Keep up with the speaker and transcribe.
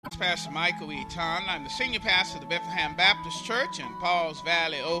Pastor Michael E. Ton. I'm the senior pastor of the Bethlehem Baptist Church in Pauls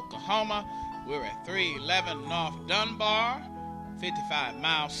Valley, Oklahoma. We're at 311 North Dunbar, 55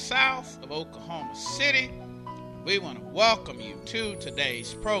 miles south of Oklahoma City. We want to welcome you to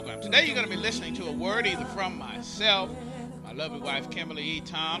today's program. Today you're going to be listening to a word either from myself, my lovely wife Kimberly E.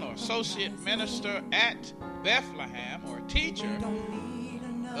 Ton, or associate minister at Bethlehem, or a teacher.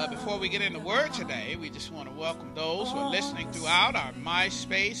 But before we get into the word today, we just want to welcome those who are listening throughout our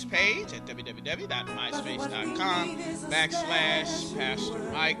MySpace page at www.myspace.com/Pastor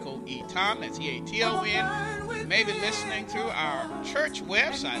Michael E. Ton. That's E-A-T-O-N. You may be listening through our church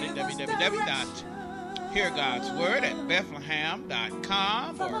website at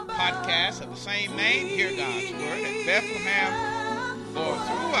www.heargodsword@bethlehem.com, or podcast of the same name, Hear God's Word at Bethlehem, or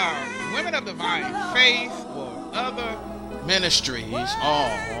through our Women of Divine Faith or other ministries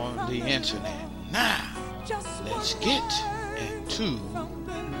on the internet. Now, let's get into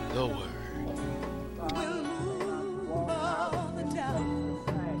the word.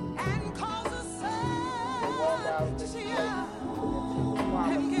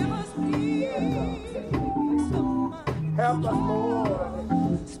 Help us, Lord.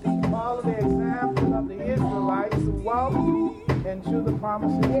 Follow the example of the Israelites who walked into the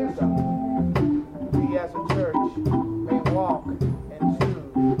promises of God. We as a church may walk into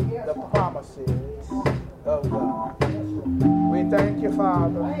the promises of God. We thank you,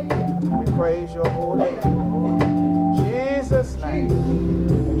 Father. We praise your holy name. In Jesus' name.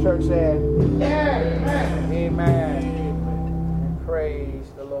 The church said, Amen. Amen. And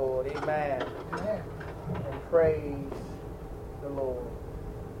praise the Lord. Amen. And praise the Lord.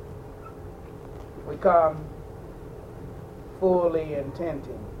 We come fully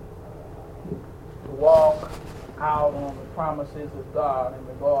intending to walk out on the promises of God in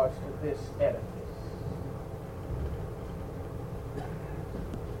regards to this edifice.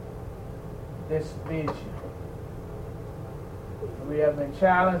 This vision. We have been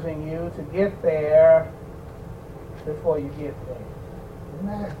challenging you to get there before you get there.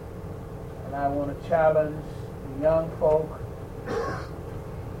 Amen. And I want to challenge the young folk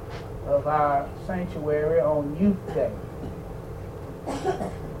of our sanctuary on Youth Day.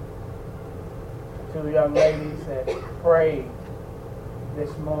 Two young ladies that prayed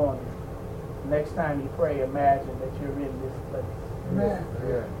this morning. Next time you pray, imagine that you're in this place. Amen.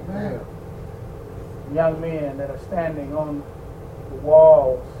 Yeah. Amen. Young men that are standing on the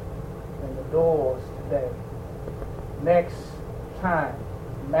walls and the doors today. Next time,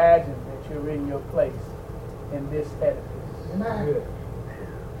 imagine that you're in your place in this edifice. Amen.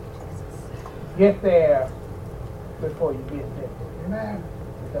 Get there before you get there. Amen.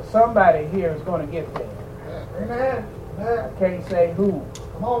 Because somebody here is going to get there. Amen. I can't say who.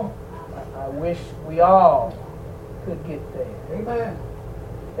 Come on. I wish we all could get there. Amen.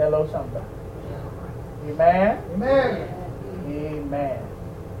 Hello, somebody. Amen. Amen. Amen.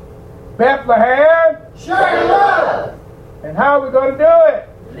 Bethlehem. Sure love. And how are we going to do it?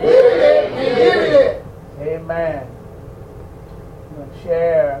 Live it and give it. Amen. We're going to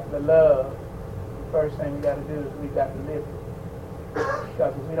share the love. The first thing we got to do is we got to live it.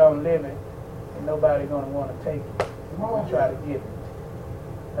 Because if we don't live it, then nobody's going to want to take it. We're going to try to give it.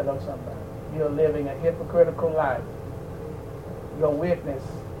 Hello, somebody. You're living a hypocritical life. Your witness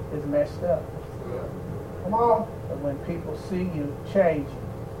is messed up. Come on. But when people see you changing,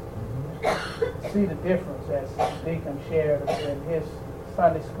 see the difference, as Deacon shared in his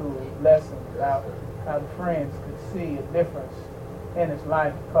Sunday school lesson about how the friends could see a difference in his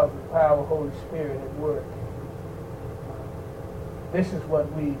life because of the power of the Holy Spirit at work. This is what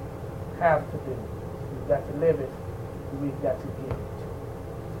we have to do. We've got to live it, and we've got to give it.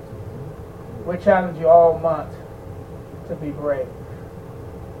 We challenge you all month to be brave.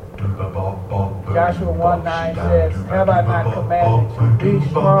 Joshua 1:9 says, have I not commanded you, be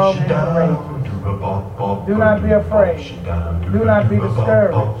strong and courageous. Do not be afraid. Do not be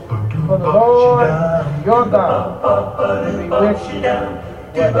discouraged. For the Lord your God will be with you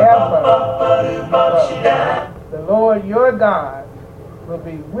wherever you go. The Lord your God will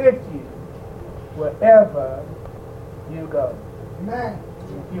be with you wherever you go. Amen.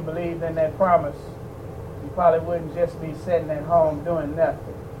 If you believed in that promise, you probably wouldn't just be sitting at home doing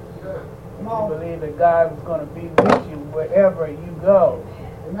nothing. If you believe that God was going to be with you wherever you go,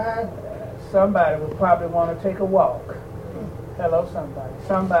 somebody would probably want to take a walk. Hello, somebody.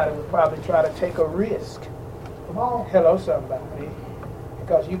 Somebody would probably try to take a risk. Come on. Hello, somebody.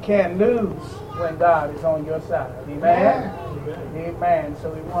 Because you can't lose when God is on your side. Amen? Amen. Amen.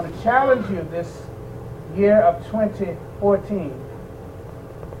 So we want to challenge you this year of 2014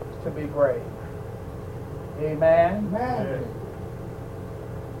 to be brave. Amen? Amen.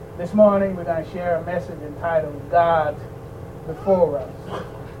 This morning we're going to share a message entitled God Before Us.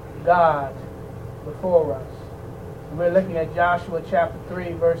 God Before Us. And we're looking at Joshua chapter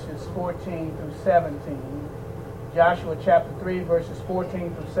 3 verses 14 through 17. Joshua chapter 3 verses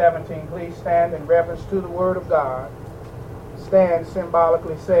 14 through 17. Please stand in reverence to the word of God. Stand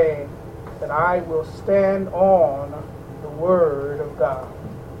symbolically saying that I will stand on the word of God.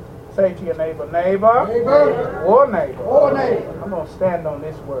 Say to your neighbor, neighbor, or neighbor, I'm going to stand on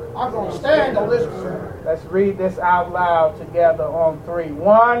this word. I'm going to stand on this word. Let's read this out loud together on three.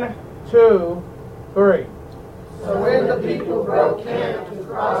 1, 2, 3. So when the people broke camp to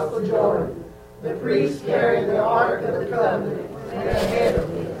cross the Jordan, the priests carried the ark of the covenant went ahead of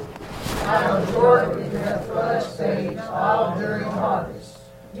them. Now the Jordan is at flood stage all during harvest.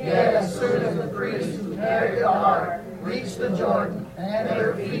 Yet as soon as the priests who carried the ark reached the Jordan, and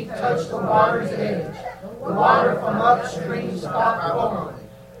their feet touched the water's edge, the water from upstream stopped flowing.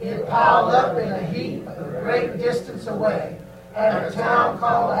 It piled up in a heap a great distance away, at a town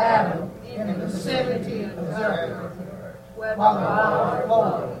called Arabah, in the vicinity of Zarethan, while the water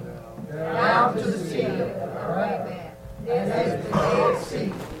flowed down to the sea. And as the Dead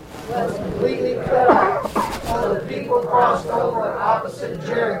Sea was completely cut off, so the people crossed over opposite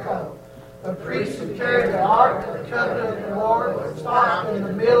Jericho. The priests who carried the ark of the covenant of the Lord stopped in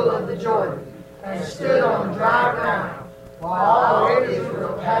the middle of the Jordan and stood on dry ground, while all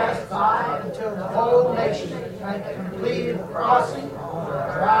Israel passed by until the whole nation had completed the crossing on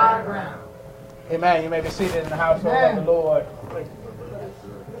dry ground. Amen. You may be seated in the household of the Lord.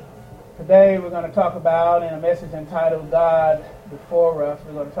 Today we're going to talk about, in a message entitled God Before Us,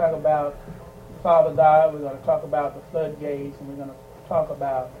 we're going to talk about Father God, we're going to talk about the floodgates, and we're going to talk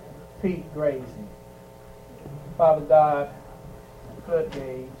about peat grazing. Father God,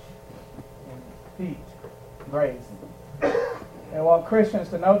 floodgate, and peat grazing. And I want Christians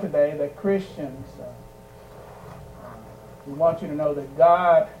to know today that Christians, we want you to know that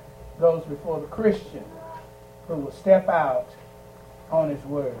God goes before the Christian who will step out on his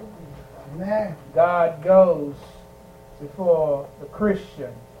word. Amen. God goes before the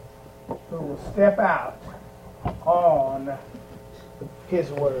Christian who will step out on his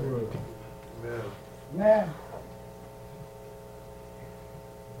word. Amen. Amen.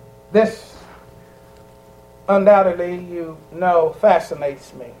 This, undoubtedly, you know,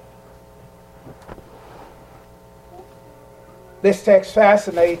 fascinates me. This text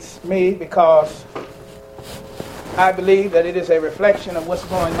fascinates me because I believe that it is a reflection of what's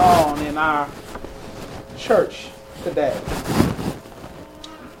going on in our church today.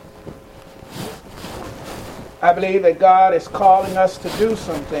 I believe that God is calling us to do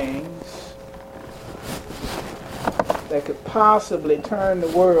some things that could possibly turn the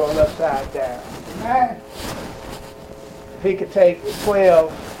world upside down. If he could take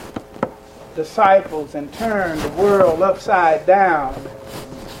 12 disciples and turn the world upside down,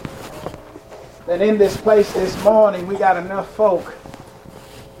 then in this place this morning we got enough folk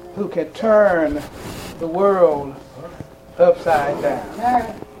who can turn the world upside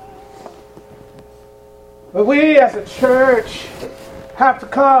down. But we as a church have to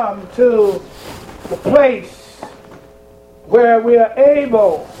come to the place where we are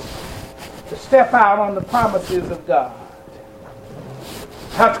able to step out on the promises of God.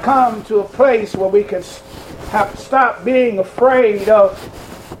 Have to come to a place where we can have to stop being afraid of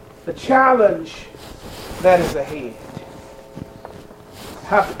the challenge that is ahead.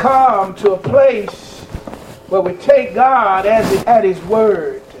 Have to come to a place where we take God at his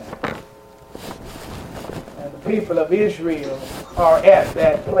word. People of Israel are at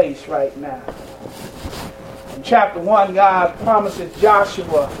that place right now. In chapter 1, God promises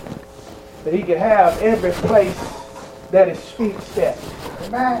Joshua that he could have every place that his feet stepped.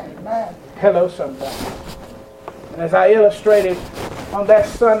 Amen. Amen. Hello, somebody. And as I illustrated on that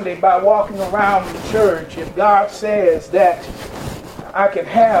Sunday by walking around the church, if God says that I can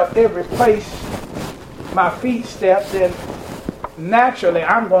have every place my feet step, then naturally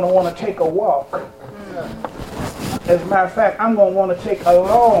I'm going to want to take a walk. As a matter of fact, I'm going to want to take a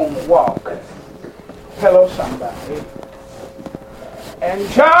long walk. Hello, somebody. And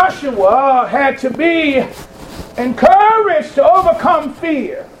Joshua had to be encouraged to overcome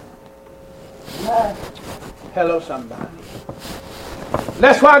fear. Hello, somebody.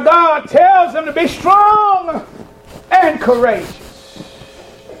 That's why God tells them to be strong and courageous.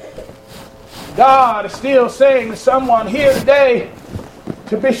 God is still saying to someone here today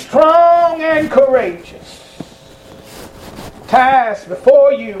to be strong and courageous. Task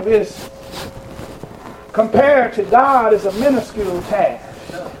before you is, compared to God, is a minuscule task.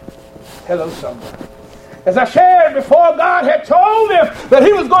 Hello, somebody. As I shared before, God had told them that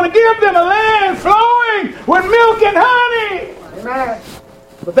he was going to give them a land flowing with milk and honey. Amen.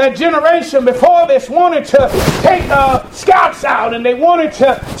 But that generation before this wanted to take scouts out, and they wanted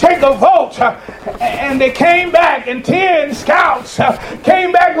to take a vote. And they came back, and 10 scouts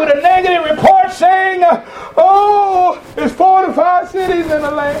came back with a negative report saying, oh, there's 45 cities in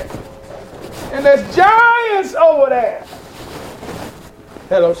the land. And there's giants over there.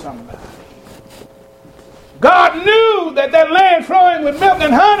 Hello, somebody. God knew that that land flowing with milk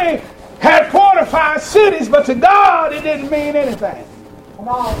and honey had fortified cities, but to God it didn't mean anything. Come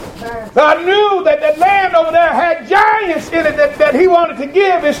on, man. God knew that that land over there had giants in it that he wanted to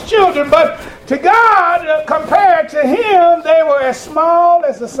give his children, but to God, compared to him, they were as small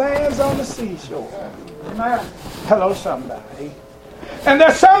as the sands on the seashore. Amen. Hello, somebody. And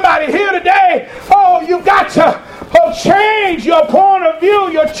there's somebody here today, you've got to change your point of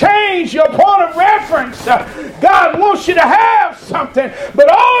view, change your point of reference. God wants you to have something, but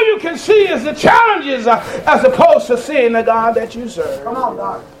all you can see is the challenges as opposed to seeing the God that you serve. Come on,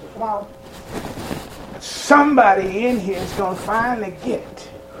 Doc. Come on. Somebody in here is going to finally get,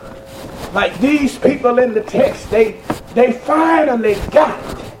 like these people in the text, they finally got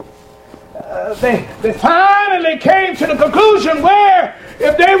it. They finally came to the conclusion where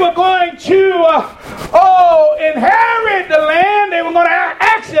if they were going to inherit the land, they were going to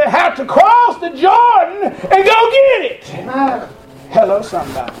actually have to cross the Jordan and go get it. Amen. Hello,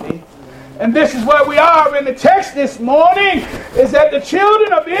 somebody. And this is where we are in the text this morning, is that the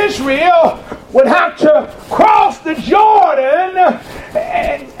children of Israel would have to cross the Jordan,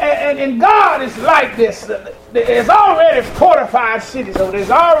 and God is like this. There's already fortified cities over there.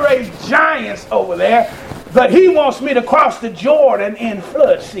 There's already giants over there, but he wants me to cross the Jordan in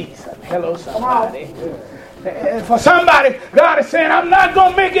flood season. Hello, somebody. And for somebody, God is saying, I'm not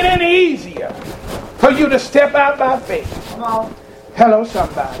going to make it any easier for you to step out by faith. Come on. Hello,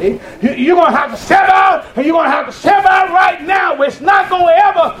 somebody. You're going to have to step out, and you're going to have to step out right now. It's not going to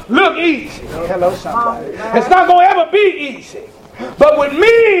ever look easy. Hello, somebody. It's not going to ever be easy. But with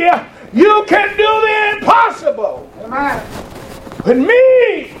me, you can do the impossible. Amen. With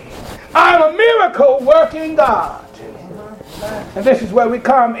me, I'm a miracle working God. And this is where we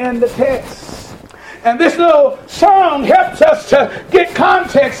come in the text. And this little song helps us to get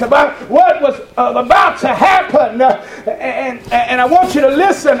context about what was about to happen. And I want you to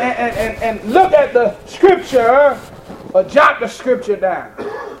listen and look at the scripture, or jot the scripture down.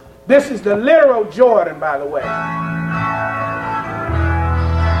 This is the literal Jordan, by the way.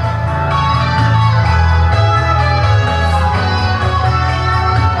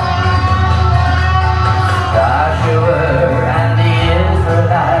 Joshua and the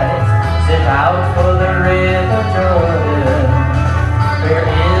Israelites set out for the river Jordan, where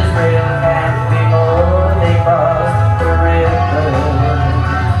Israel camped before they crossed the river.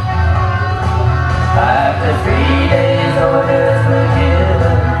 After 3 days, orders were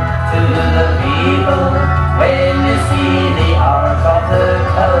given to the people when you see the Ark of the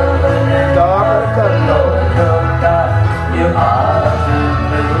Covenant of the Lord your God, you are to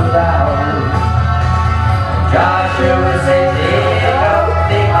move out. Joshua said, dig up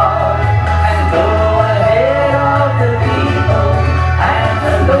the ark and go ahead of the people. And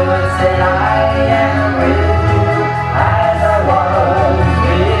the Lord said, I am with you as I was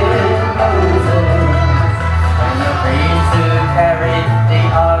with Moses. When the priests who carried the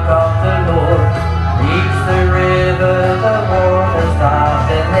ark of the Lord reached the river, the water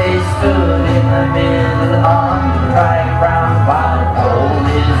stopped, and they stood in the middle on dry ground while all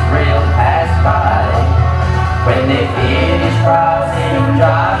Israel passed by. When they finished crossing,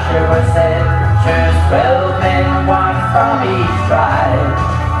 Joshua said, choose 12 men, one from each tribe,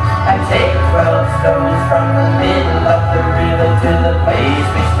 and take 12 stones from the middle of the river to the place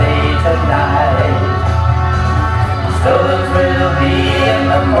we stay tonight. The stones will be a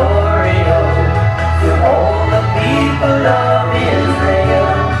memorial to all the people of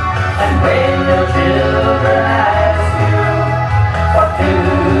Israel. And when your children ask you, what do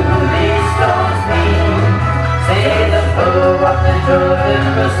these stones mean? Say the flow of the Jordan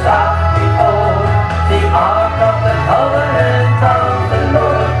will stop before the Ark of the Covenant of the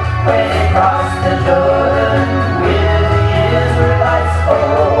Lord, when they crossed the Jordan with the Israelites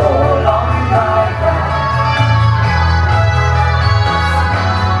all on dry ground.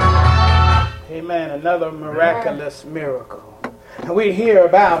 Amen. Another miraculous miracle. And we hear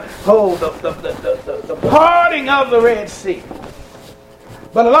about the parting of the Red Sea.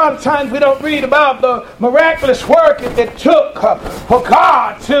 But a lot of times we don't read about the miraculous work it took for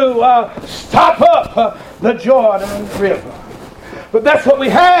God to stop up the Jordan River. But that's what we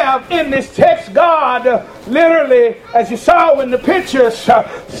have in this text. God literally, as you saw in the pictures,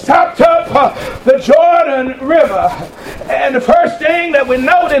 stopped up the Jordan River. And the first thing that we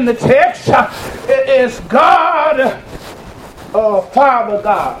note in the text is God, Father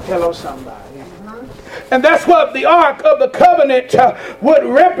God. Hello, somebody. And that's what the Ark of the Covenant would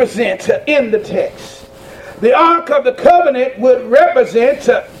represent in the text. The Ark of the Covenant would represent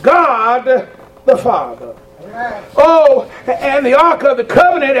God the Father. Oh, and the Ark of the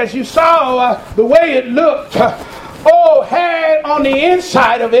Covenant, as you saw the way it looked, had on the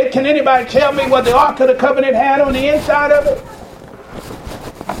inside of it. Can anybody tell me what the Ark of the Covenant had on the inside of it?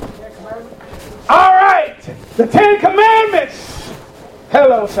 All right, the Ten Commandments.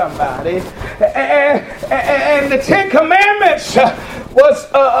 Hello, somebody. And the Ten Commandments was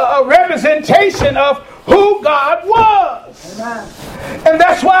a representation of who God was. Amen. And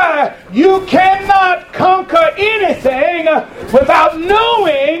that's why you cannot conquer anything without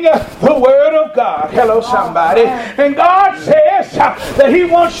knowing the Word of God. Hello, somebody. And God says that He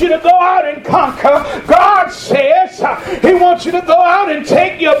wants you to go out and conquer. God says He wants you to go out and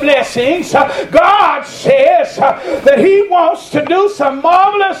take your blessings. God says that He wants to do some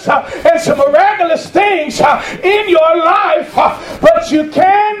marvelous and some miraculous things in your life. But you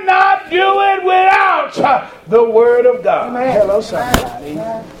cannot do it without the Word of God. Amen. Hello, somebody.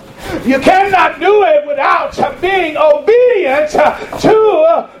 Amen. You cannot do it without being obedient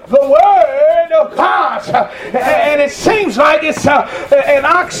to the Word of God. And it seems like it's an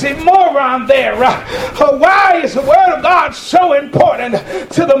oxymoron there. Why is the Word of God so important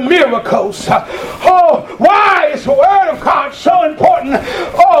to the miracles? Why is the Word of God so important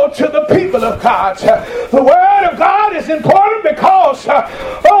to the people of God? The Word of God is important because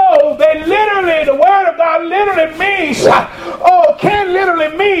the Word of God literally means, can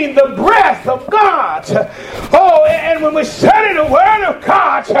literally mean the breath of God. And when we study the Word of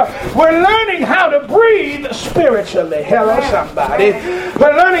God, we're learning how to breathe spiritually. Hello, somebody.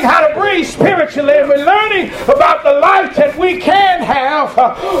 We're learning how to breathe spiritually. And we're learning about the life that we can have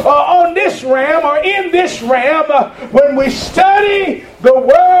on this realm or in this realm when we study the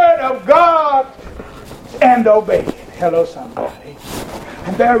Word of God and obey it. Hello, somebody.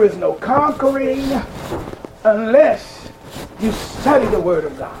 And there is no conquering unless you study the Word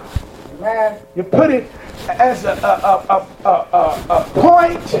of God. Amen. You put it as a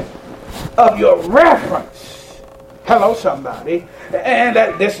point of your reference. Hello, somebody. And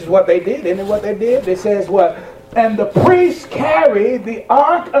this is what they did. Isn't it what they did? It says what? And the priests carried the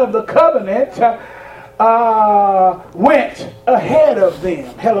Ark of the Covenant went ahead of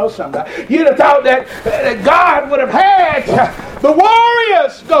them. Hello, somebody. You'd have thought that God would have had the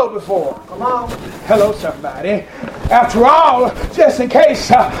warriors go before. Come on. Hello, somebody. After all, just in case,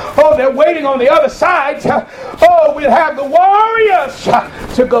 they're waiting on the other side, we'll have the warriors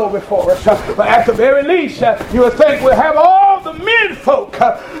to go before us. But at the very least, you would think we'll have all the men folk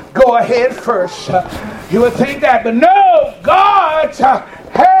go ahead first. You would think that, but no, God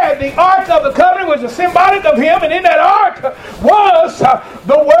had the Ark of the Covenant, which was symbolic of Him, and in that Ark was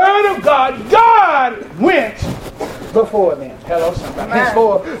the Word of God. God went before them. Hello, somebody.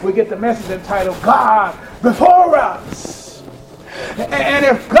 Henceforth, we get the message entitled God Before Us. And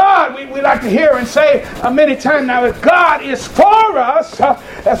if God, we like to hear and say many times now, if God is for us,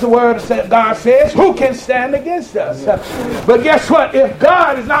 as the Word of God says, who can stand against us? But guess what? If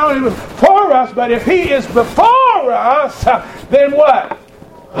God is not only for us, but if He is before us, then what?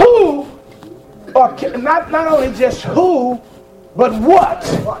 Who, or not only just who, but what?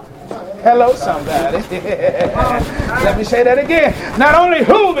 Hello, somebody. Let me say that again. Not only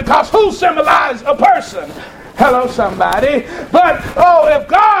who, because who symbolizes a person. Hello, somebody. But, if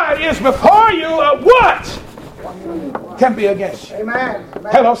God is before you, what can be against you? Amen.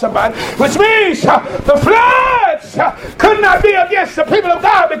 Hello, somebody. Which means the floods could not be against the people of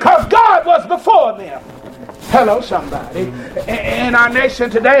God because God was before them. Hello, somebody. In our nation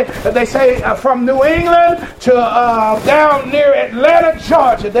today, they say from New England to down near Atlanta,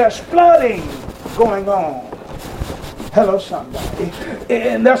 Georgia, there's flooding going on. Hello, somebody.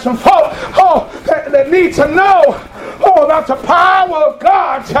 And there's some folk that need to know about the power of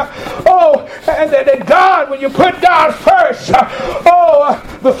God. And that God, when you put God first,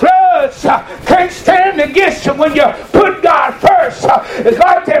 the floods can't stand against you when you put God first. It's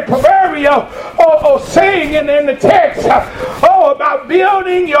like that proverbial saying in the text about about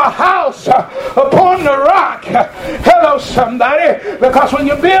building your house upon the rock. Hello, somebody. Because when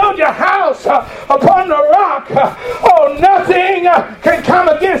you build your house upon the rock, nothing can come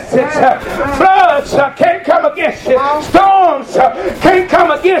against it. Floods can't come against it. Storms can't come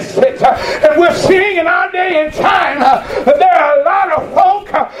against it. And we're seeing in our day and time that there are a lot of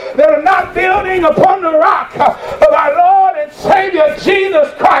folk that are not building upon the rock of our Lord and Savior Jesus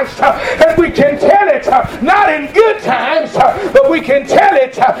Christ. And we can tell it not in good times, but we can tell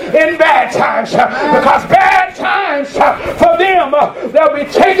it in bad times. Because bad times for them, they'll be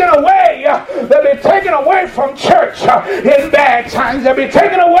taken away. They'll be taken away from church in bad times. They'll be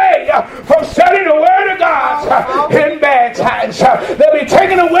taken away from studying the Word of God in bad times. They'll be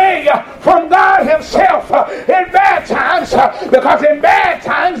taken away from God Himself in bad times. Because in bad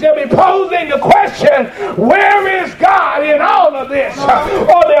times they'll be posing the question, where is God in all of this?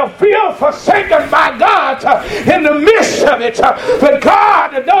 Or they'll feel forsaken by God in the midst of it. But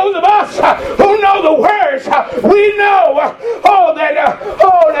God, those of us who know the words, we know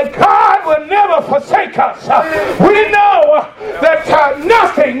that God will never forsake us. We know that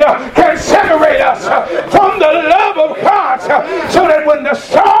nothing can separate us from the love of God, so that when the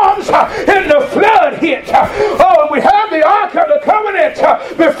storms and the flood hit, we have the Ark of the Covenant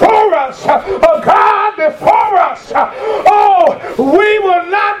before us, God before us, we will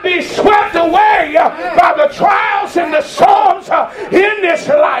not be swept away by the trials and the storms in this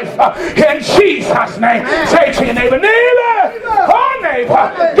life. In Jesus' name, say to your neighbor, neighbor,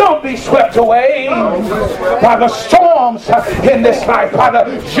 don't be swept away by the storms in this life, by the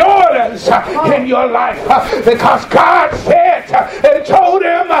Jordans in your life, because God said and told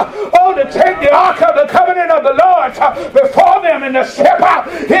him, to take the Ark of the Covenant of the Lord before them and to step out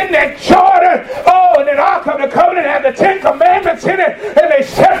in that Jordan. And the Ark of the Covenant had the 10 Commandments in it, and they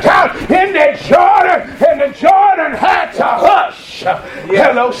stepped out in that Jordan, and the Jordan had to hush.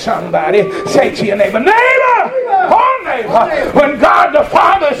 Hello, somebody. Say to your neighbor, neighbor, when God the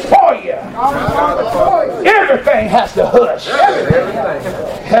Father is for you, everything has to hush.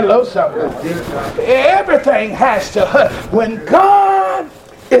 Hello, somebody. Everything has to hush. When God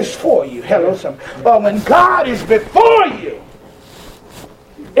is for you, hello, somebody. But when God is before you,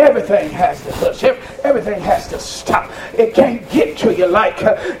 everything has to hush. Everything has to stop. It can't get to you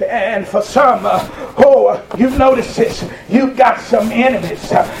and for some, you've noticed this. You've got some enemies.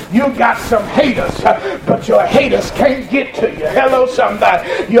 You've got some haters. But your haters can't get to you. Hello, somebody.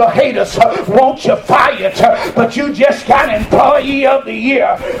 Your haters want you fired. But you just got Employee of the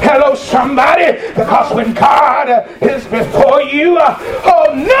Year. Hello, somebody. Because when God is before you,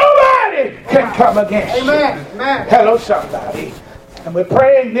 nobody can come against you. Amen. Hello, somebody. And we're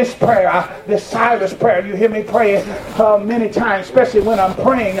praying this prayer, this Cyrus prayer. You hear me praying many times, especially when I'm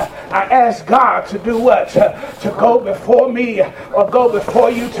praying. I ask God to do what? To go before me or go before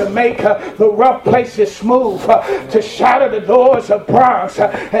you to make the rough places smooth, to shatter the doors of bronze,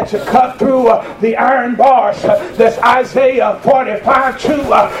 and to cut through the iron bars. That's Isaiah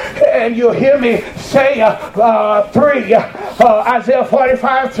 45:2. And you'll hear me say 3. Isaiah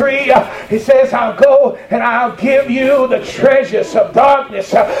 45:3. He says, I'll go and I'll give you the treasures of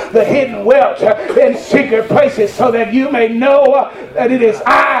darkness, the hidden wealth in secret places, so that you may know that it is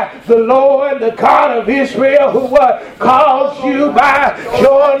I, the Lord, the God of Israel, who calls you by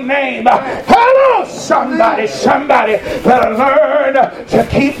your name. Hello, somebody better learn to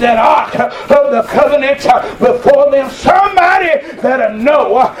keep that Ark of the Covenant before them. Somebody better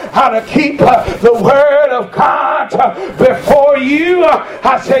know how to keep the Word of God before you.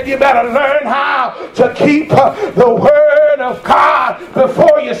 I said you better learn how to keep the Word of God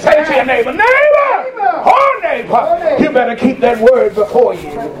before you. Say to your neighbor, neighbor, you better keep that word before you.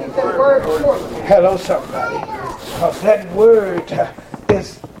 Hello, somebody. Because that word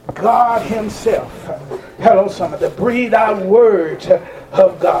is God Himself. Hello, somebody. The breathed out word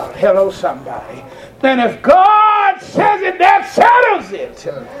of God. Hello, somebody. Then if God says it, that settles it.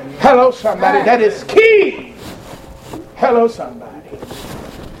 Hello, somebody. That is key. Hello, somebody.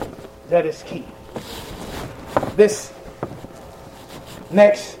 That is key. This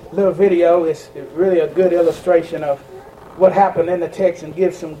next little video is really a good illustration of what happened in the text and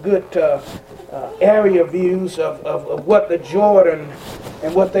gives some good area views of what the Jordan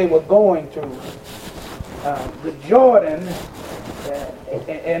and what they were going through. The Jordan,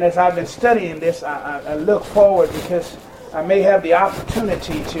 and as I've been studying this, I look forward because I may have the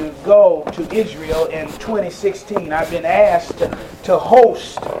opportunity to go to Israel in 2016. I've been asked to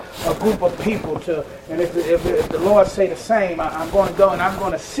host a group of people and if the Lord say the same, I'm going to go and I'm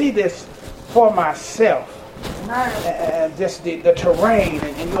going to see this for myself. And just the terrain,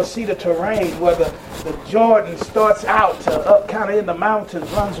 and you'll see the terrain where the Jordan starts out up kind of in the mountains,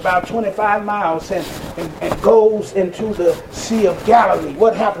 runs about 25 miles and goes into the Sea of Galilee.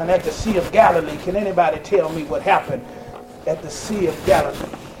 What happened at the Sea of Galilee? Can anybody tell me what happened at the Sea of Galilee?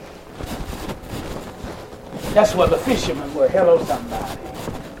 That's where the fishermen were. Hello, somebody.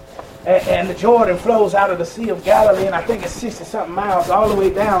 And the Jordan flows out of the Sea of Galilee, and I think it's 60-something miles all the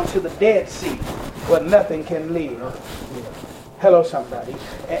way down to the Dead Sea, where nothing can live. Hello, somebody.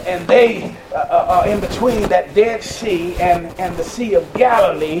 And they are in between that Dead Sea and the Sea of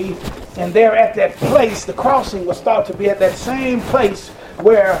Galilee, and they're at that place. The crossing was thought to be at that same place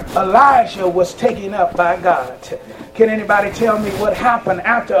where Elijah was taken up by God. Can anybody tell me what happened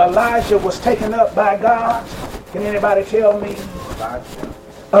after Elijah was taken up by God? Can anybody tell me?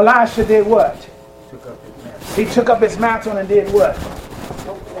 Elisha did what? He took up his mantle and did what?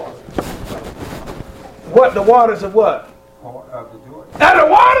 What? The waters of what? Now the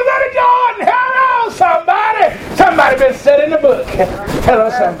waters of the Jordan. Hello, somebody. Somebody been studying the book. Hello,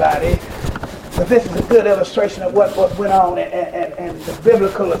 somebody. But this is a good illustration of what went on and the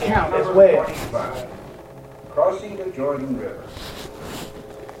biblical account as well. Crossing the Jordan River.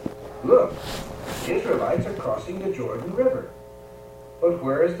 Look, Israelites are crossing the Jordan River. But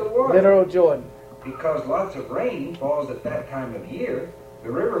where is the water? Literal Jordan. Because lots of rain falls at that time of year, the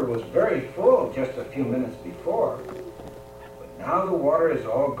river was very full just a few minutes before. But now the water is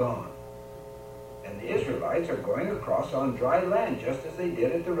all gone. And the Israelites are going across on dry land just as they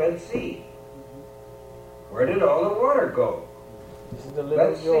did at the Red Sea. Where did all the water go? This is the Little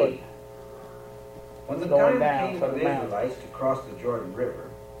Let's Jordan. see. When the Going time down came for for the the mountain. Israelites to cross the Jordan River,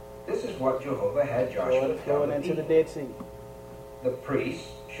 this is what Jehovah had Joshua tell Going the into the people. Dead Sea. The priests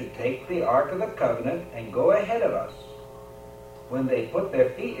should take the Ark of the Covenant and go ahead of us. When they put their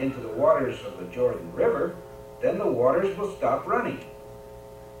feet into the waters of the Jordan River, then the waters will stop running.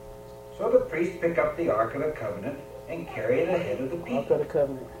 So the priests pick up the Ark of the Covenant and carry it ahead of the Ark people. of the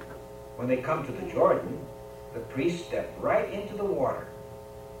Covenant. When they come to the Jordan, the priests step right into the water.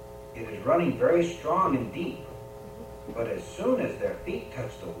 It is running very strong and deep. But as soon as their feet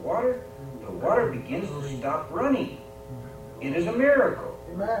touch the water begins to stop running. It is a miracle.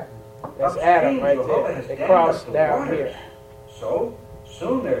 That's Upstream, Adam right Jehovah there. has They dammed crossed up the down waters. here. So,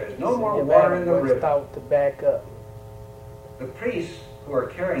 soon there is no more Adam water in the was river. thought to back up. The priests who are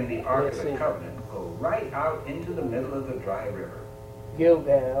carrying the Ark Let's of the see. Covenant go right out into the middle of the dry river.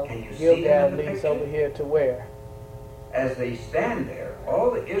 Gilgal. Can you see Gilgal them in the leads picture? over here to where? As they stand there,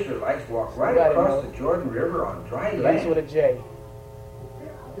 all the Israelites walk right Somebody across knows. the Jordan River on dry That's with a land. J.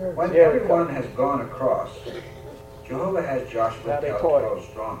 When Jericho. everyone has gone across, Jehovah has Joshua Now they tell caught it. 12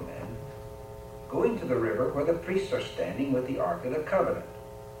 strong men, go into the river where the priests are standing with the Ark of the Covenant.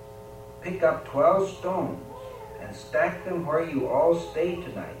 Pick up 12 stones and stack them where you all stay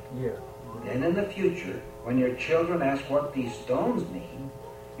tonight. Then in the future, when your children ask what these stones mean,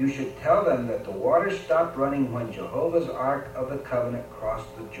 you should tell them that the water stopped running when Jehovah's Ark of the Covenant crossed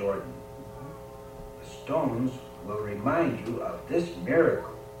the Jordan. The stones will remind you of this miracle.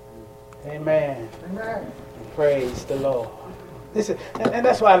 Amen. Praise the Lord. This is, and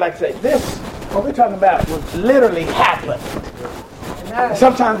that's why I like to say this. What we're talking about was literally happened.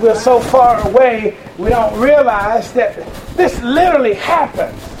 Sometimes we're so far away we don't realize that this literally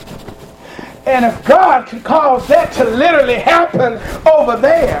happened. And if God can cause that to literally happen over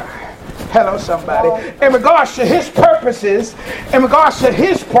there, hello somebody, in regards to his purposes, in regards to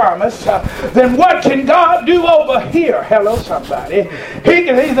his promise, then what can God do over here? Hello somebody.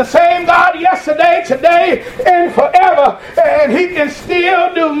 He's the same God yesterday, today, and forever, and he can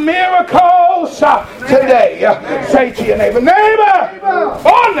still do miracles today. Say to your neighbor, neighbor,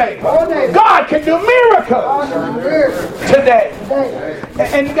 God can do miracles today.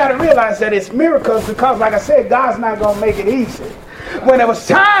 And you got to realize that it's miracles because, like I said, God's not going to make it easy. When it was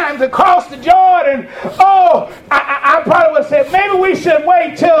time to cross the Jordan, I probably would have said maybe we should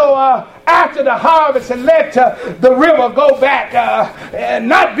wait till after the harvest and let the river go back and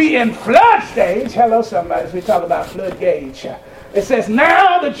not be in flood stage. Hello, somebody. As we talk about flood gauge. It says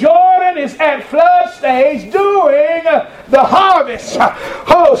now the Jordan is at flood stage during the harvest. We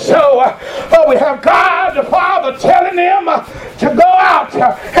have God the Father telling them to go out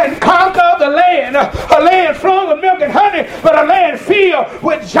and conquer the land. A land flowing with milk and honey, but a land filled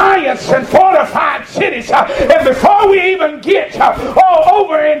with giants and fortified cities. And before we even get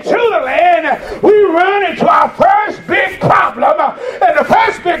over into the land, we run into our first big problem. And the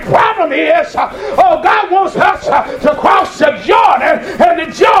first big problem is, God wants us to cross the Jordan, and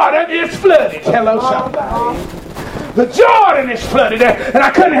the Jordan is flooded. Hello, somebody. The Jordan is flooded. And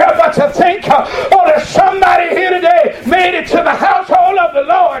I couldn't help but to think, there's somebody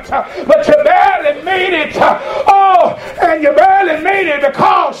forward, but you barely made it. And you barely made it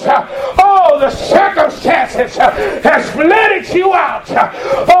because the circumstances has flooded you out.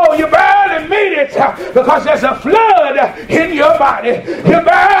 You barely made it because there's a flood in your body. You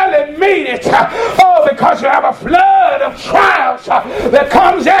barely made it because you have a flood of trials that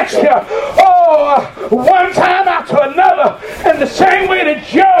comes at you one time after another. In the same way that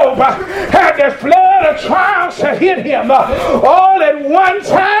Job had that flood of trials that hit him all at one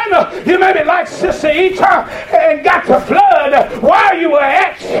time. You may be like Sister Eta and got the flood while you were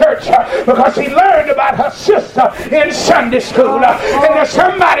at church because he learned about her sister in Sunday school. And there's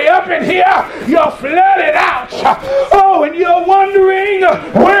somebody up in here, you're flooded out. And you're wondering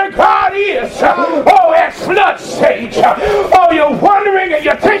where God is. At flood stage. You're wondering and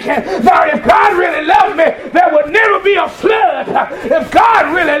you're thinking, now if God really loved me, there would never be a flood. If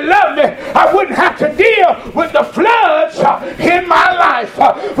God really loved me, I wouldn't have to deal with the floods in my life.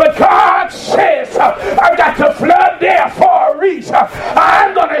 But God says, I got the flood there for a reason.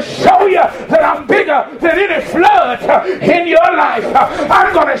 I'm going to show you that I'm bigger than any flood in your life.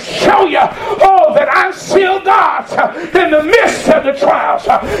 I'm going to show you, that I'm still God in the midst of the trials,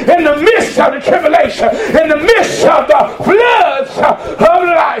 in the midst of the tribulation, in the midst of the floods of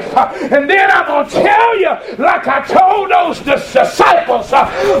life. And then I'm going to tell you, like I told those disciples,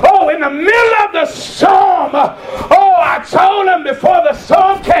 in the middle of the storm, I told them before the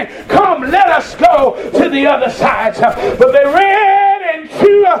storm came, come, let us go to the other side. But they ran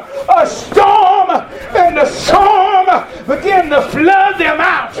into a storm, and the storm began to flood them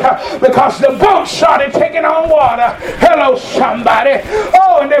out because the boat started taking on water. Hello, somebody.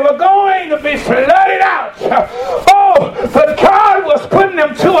 And they were going to be flooded out. But God was putting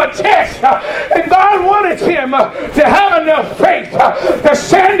them to a test, and God wanted him to have enough faith to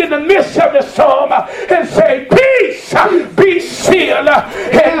stand in the midst of the storm and say, peace, be still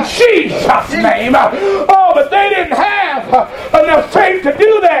in Jesus' name. But they didn't have enough faith to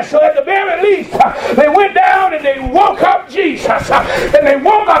do that, so at the very least they went down and they woke up Jesus. And they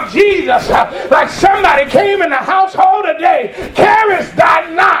woke up Jesus like somebody came in the household today. Carest thou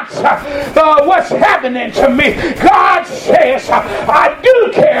not what's happening to me? God says, I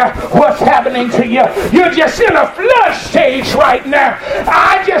do care what's happening to you. You're just in a flood stage right now.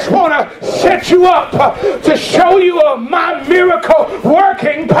 I just want to set you up to show you my miracle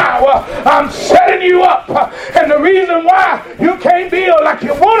working power. I'm setting you up. And the reason why you can't build like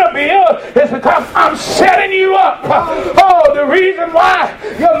you want to build is because I'm setting you up. The reason why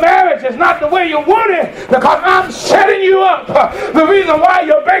your marriage is not the way you want it, because I'm setting you up. The reason why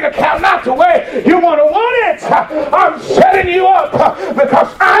your bank account not the way you want it, I'm setting you up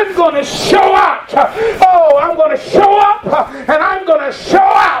because I'm going to show out. I'm going to show up and I'm going to show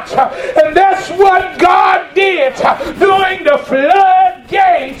out. And that's what God did during the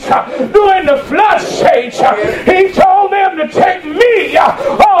floodgates, during the flood stage. He told them to take me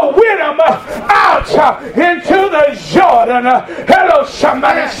with them out into the Jordan. Hello,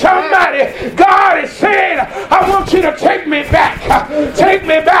 somebody. God is saying, I want you to take me back. Take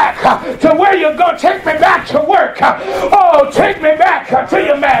me back to where you're going. Take me back to work. Take me back to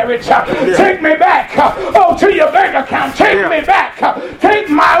your marriage. Take me back to your bank account. Take me back. Take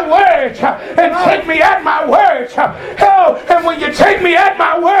my words and take me at my words. And when you take me at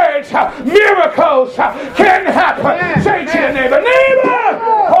my words, miracles can happen. Say to your neighbor,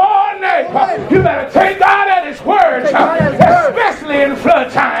 you better take God at his words, especially in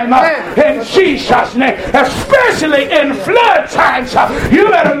flood time. In Jesus' name, especially in flood times, you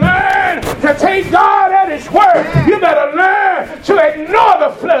better learn to take God at his word. You better learn to ignore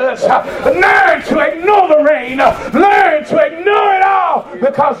the floods, learn to ignore the rain, learn to ignore it all,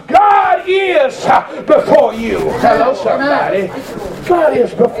 because God is before you. Hello, somebody. God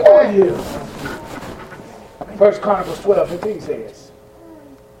is before you. 1 Chronicles 12:15 says,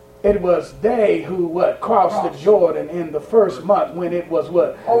 it was they who crossed the Jordan in the first month when it was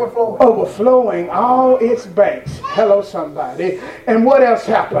overflowing all its banks. Hello, somebody. And what else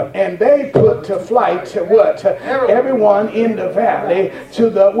happened? And they put to flight to everyone in the valley to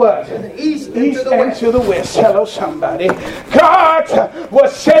the east and to the west. Hello, somebody. God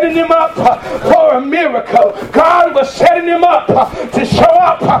was setting them up for a miracle. God was setting them up to show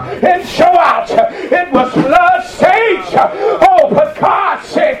up and show out. It was flood stage. But God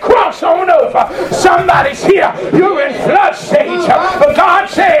said, cross on over. Somebody's here. You're in flood stage. But God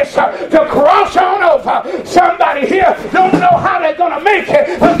says to cross on over. Somebody here don't know how they're going to make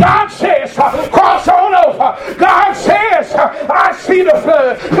it. But God says cross on over. God says I see the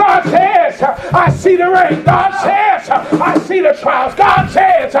flood. God says I see the rain. God says I see the trials. God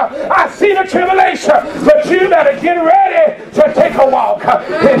says I see the tribulation. But you better get ready to take a walk.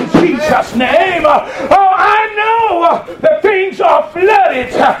 in Jesus' name. Oh, I know that things are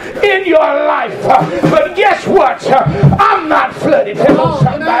flooded in your life, but guess what? I'm not flooded. Hello,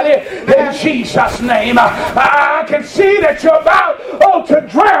 somebody, in Jesus' name. I can see that you're about to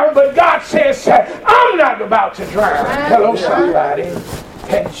drown, but God says, I'm not about to drown. Hello, somebody,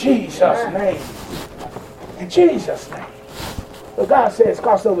 in Jesus' name. In Jesus' name. So God says,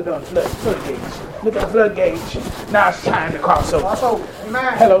 cross over down the floodgates. Look at the floodgates. Now it's time to cross over.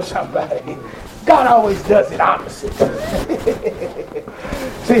 Amen. Hello, somebody. God always does it opposite.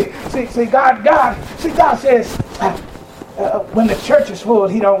 see, God says, when the church is full,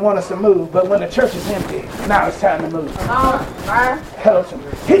 he don't want us to move. But when the church is empty, now it's time to move. Hello,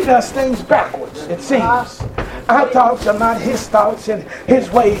 somebody. He does things backwards, it seems. Our thoughts are not his thoughts, and his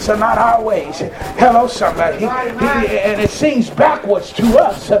ways are not our ways. Hello, somebody. And it seems backwards to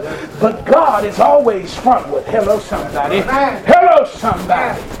us, but God is always frontward. Hello, somebody. Hello,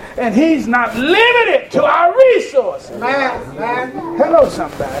 somebody. And he's not limited to our resources. Hello,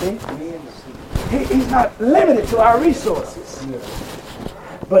 somebody. He's not limited to our resources.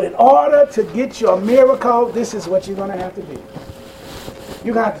 But in order to get your miracle, this is what you're going to have to do.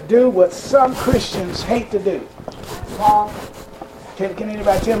 You're going to have to do what some Christians hate to do. Can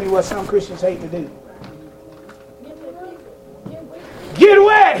anybody tell me what some Christians hate to do? Get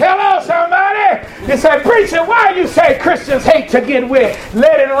wet. Hello, somebody. You say, preacher, why you say Christians hate to get wet?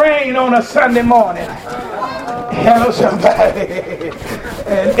 Let it rain on a Sunday morning. Hello, somebody.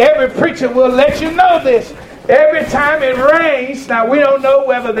 And every preacher will let you know this. Every time it rains, now we don't know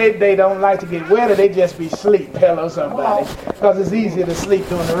whether they don't like to get wet or they just be asleep. Hello, somebody. Because it's easier to sleep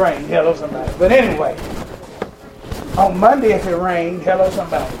during the rain. Hello, somebody. But anyway, on Monday if it rained, hello,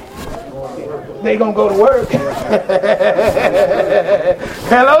 somebody, they going to go to work.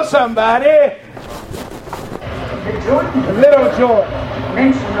 Hello, somebody. The Little Jordan.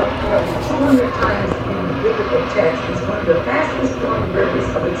 mentioned up 200 times in the biblical text is one of the fastest flowing rivers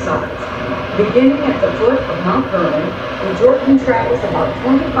of its size. Beginning at the foot of Mount Hermon, the Jordan travels about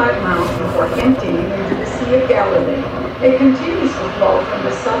 25 miles before emptying into the Sea of Galilee. It continues to flow from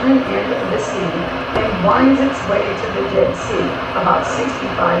the southern end of the sea and winds its way to the Dead Sea, about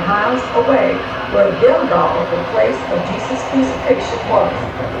 65 miles away, where Gilgal, the place of Jesus' crucifixion, was.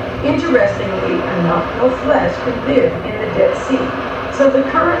 Interestingly enough, no flesh could live in the Dead Sea. So the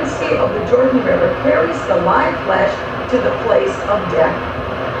currency of the Jordan River carries the live flesh to the place of death.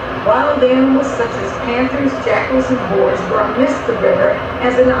 Wild animals such as panthers, jackals, and boars were amidst the river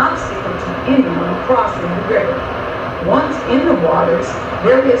as an obstacle to anyone crossing the river. Once in the waters,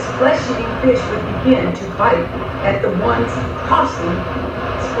 various flesh-eating fish would begin to bite at the ones crossing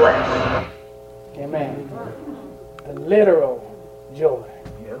its flesh. Amen. A literal Jordan.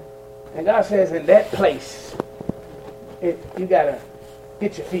 And God says in that place, you got to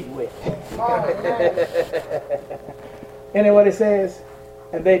get your feet wet. And then what it says?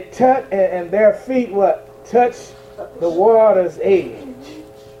 And they touch, and their feet what? Touch the water's edge.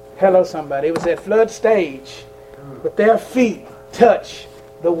 Hello, somebody. It was at flood stage. But their feet touch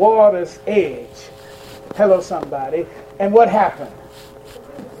the water's edge. Hello, somebody. And what happened?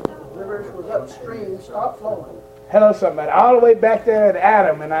 The river was upstream, stopped flowing. Hello, somebody. All the way back there at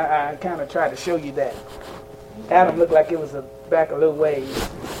Adam, and I kind of tried to show you that. Adam looked like it was back a little ways.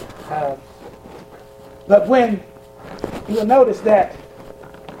 But when you'll notice that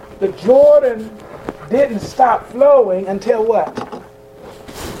the Jordan didn't stop flowing until what?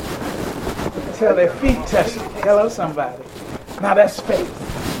 Until their feet touched it. Hello, somebody. Now that's faith.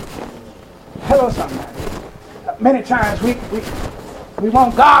 Hello, somebody. Many times we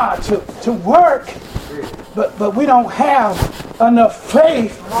want God to work, but we don't have enough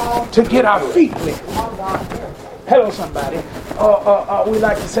faith to get our feet wet. Hello, somebody. We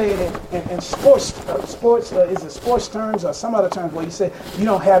like to say it in sports. Is it sports terms or some other terms where you say you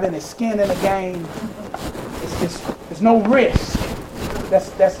don't have any skin in the game? It's no risk.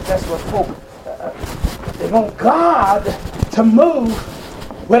 That's what folk. They want God to move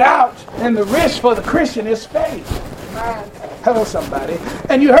without, and the risk for the Christian is faith. Hello, somebody.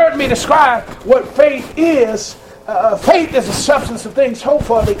 And you heard me describe what faith is. Faith is the substance of things hoped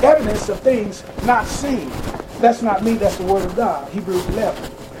for, the evidence of things not seen. That's not me, that's the word of God, Hebrews 11.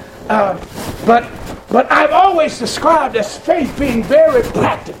 But I've always described as faith being very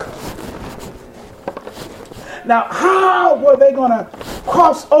practical. Now, how were they going to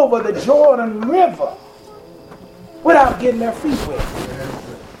cross over the Jordan River without getting their feet wet?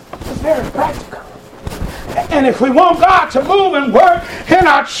 It's very practical. And if we want God to move and work in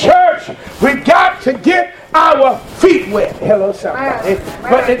our church, we've got to get our feet wet. Hello, somebody.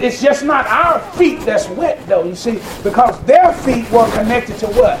 But it's just not our feet that's wet, though, you see, because their feet were connected to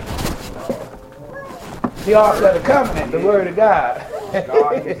what? The Ark of the Covenant, the Word of God.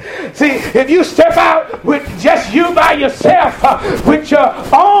 See, if you step out with just you by yourself, with your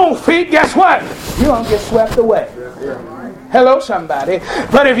own feet, guess what? You're going to get swept away. Hello, somebody.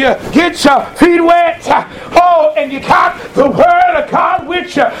 But if you get your feet wet, and you got the Word of God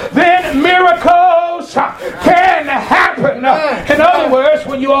with you, then miracles can happen. In other words,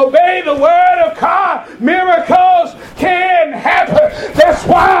 when you obey the Word of God, miracles can happen. That's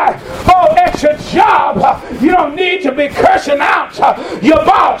why, at your job, you don't need to be cursing out your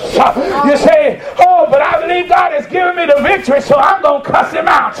boss. You say, but I believe God has given me the victory, so I'm going to cuss him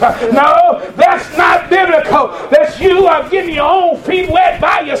out. No, that's not biblical. That's you getting your own feet wet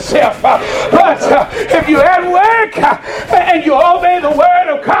by yourself. But if you're at work and you obey the Word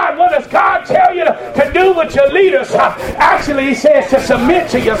of God, what does God tell you to do with your leaders? Actually, he says to submit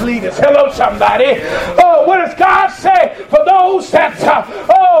to your leaders. Hello, somebody. What does God say for those that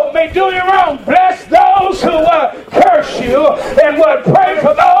may do you wrong? Bless those who curse you, and would pray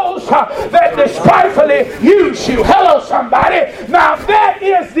for those that despitefully use you. Hello, somebody. Now that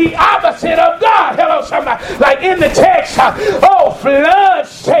is the opposite of God. Hello, somebody. Like in the text, flood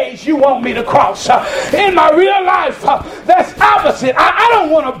says you want me to cross. In my real life, that's opposite. I don't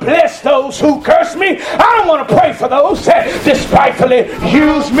want to bless those who curse me. I don't want to pray for those that despitefully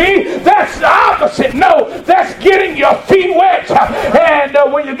use me. That's the opposite. No, that's getting your feet wet. And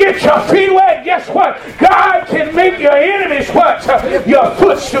when you get your feet wet, guess what? God can make your enemies what? Your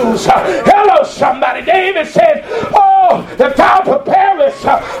footstools. Hello, somebody. David said, if thou preparest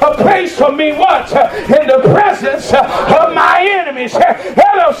a place for me, what? In the presence of my enemies.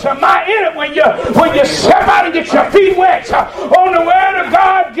 Hello, somebody. When you step out and get your feet wet on the Word of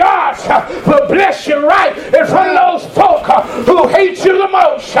God, God will bless you right in front of those folk who hate you the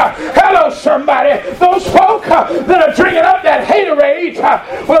most. Hello, somebody. Those folk that are drinking up that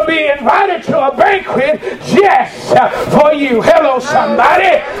haterade will be invited to a banquet just for you. Hello,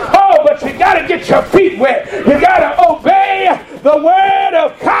 somebody. But you got to get your feet wet. You got to obey the Word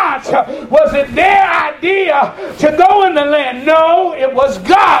of God. Was it their idea to go in the land? No, it was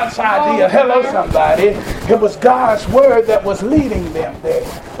God's idea. Hello, somebody. It was God's Word that was leading them there.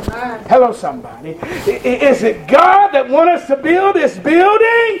 Hello, somebody. Is it God that wants us to build this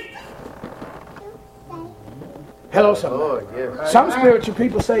building? Hello, somebody. Some spiritual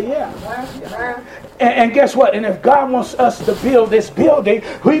people say, yeah. And guess what? And if God wants us to build this building,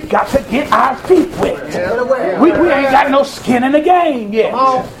 we've got to get our feet wet. We ain't got no skin in the game yet.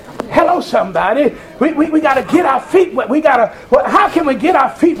 Hello, somebody. We got to get our feet wet. How can we get our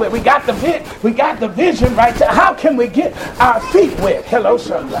feet wet? We got the vision right there. How can we get our feet wet? Hello,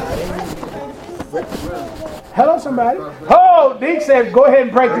 somebody. Hello, somebody. Deke says, go ahead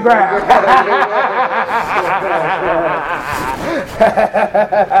and break the ground.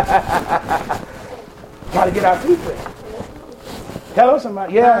 Got to get our feet wet. Hello,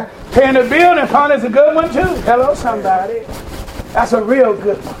 somebody. Yeah, paying the building fund is a good one too. Hello, somebody. That's a real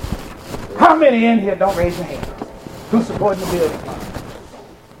good one. How many in here don't raise your hand? Who's supporting the building fund?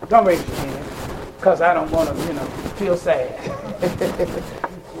 Don't raise your hand, because I don't want to, feel sad.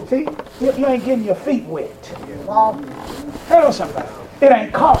 See, you ain't getting your feet wet. Hello, somebody. It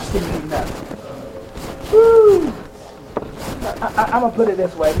ain't costing you nothing. Woo. I'm going to put it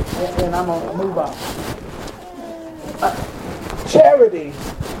this way, and I'm going to move on. Charity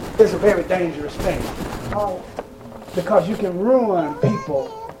is a very dangerous thing, because you can ruin people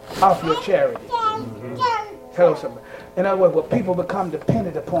off your charity. Hello, somebody. In other words, people become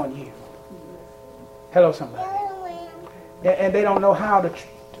dependent upon you. Hello, somebody. And they don't know how to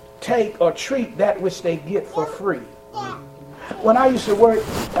take or treat that which they get for free. When I used to work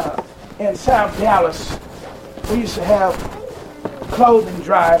in South Dallas, we used to have clothing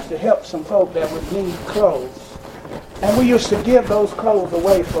drives to help some folk that would need clothes. And we used to give those clothes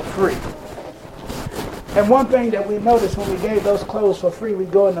away for free. And one thing that we noticed when we gave those clothes for free,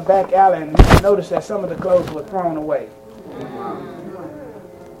 we'd go in the back alley and notice that some of the clothes were thrown away.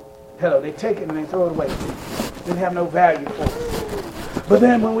 Hello, they take it and they throw it away. Didn't have no value for it. But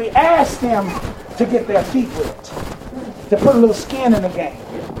then when we asked them to get their feet wet, to put a little skin in the game,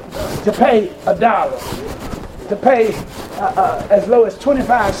 to pay $1, to pay as low as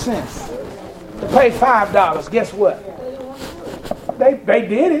 25 cents, to pay $5, guess what? They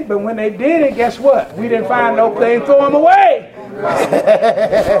did it, but when they did it, guess what? We didn't find no thing, throw them away.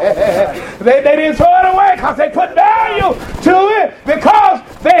 they didn't throw it away because they put value to it, because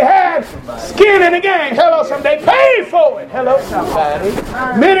they had skin in the game. Hello, somebody. They paid for it. Hello, somebody.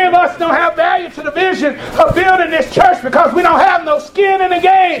 Many of us don't have value to the vision of building this church because we don't have no skin in the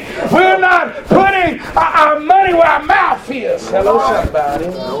game. We're not putting our money where our mouth is. Hello, somebody.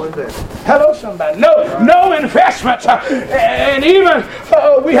 Hello, somebody. No investments. And even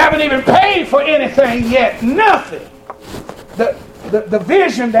we haven't even paid for anything yet. Nothing. The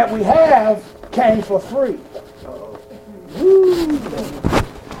vision that we have came for free.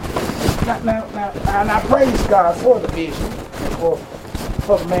 Now, and I praise God for the vision,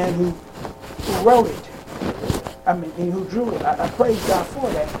 for the man who wrote it. I mean, who drew it. I praise God for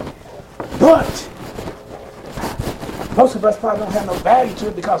that. But most of us probably don't have no value to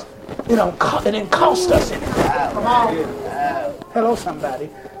it because it didn't cost us anything. Come on. Hello, somebody.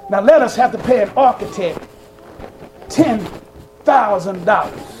 Now let us have to pay an architect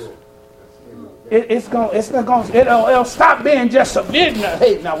 $10,000. It'll stop being just a vision.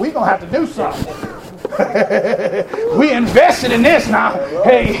 Hey, now we're gonna have to do something. We invested in this now.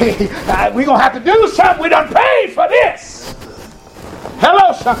 Hey, we're gonna have to do something. We done paid for this.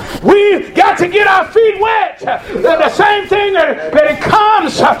 Hello, son. We got to get our feet wet. The same thing that it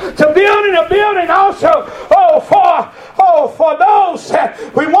comes to building a building also. For those that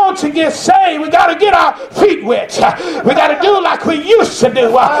we want to get saved, we got to get our feet wet. We got to do like we used to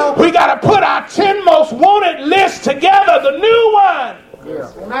do. We got to put our 10 most wanted list together, the new one.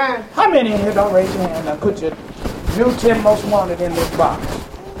 Yes. Amen. How many in here don't raise your hand and put your new 10 most wanted in this box?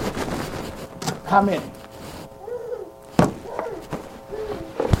 How many?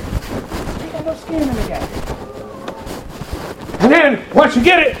 No skin in the game. And then once you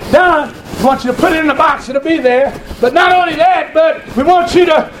get it done, we want you to put it in the box. It'll be there. But not only that, but we want you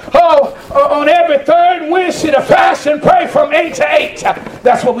to on every third Wednesday to fast and pray from 8 to 8.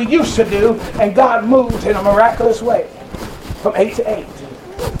 That's what we used to do, and God moved in a miraculous way from 8 to 8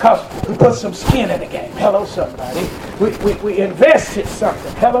 because we put some skin in the game. Hello, somebody. We invested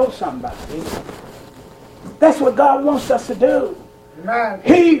something. Hello, somebody. That's what God wants us to do. Amen.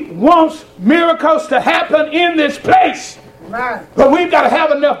 He wants miracles to happen in this place. Amen. But we've got to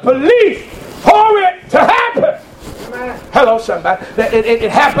have enough belief for it to happen. Amen. Hello, somebody. It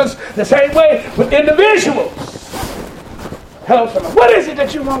happens the same way with individuals. Hello, somebody. What is it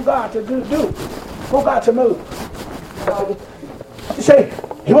that you want God to do? Want God to move? You say,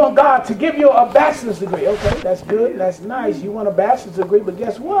 you want God to give you a bachelor's degree. Okay, that's good. That's nice. You want a bachelor's degree, but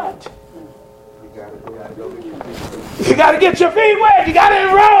guess what? You got to get your feet wet. You got to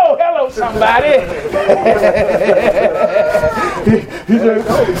enroll. Hello, somebody.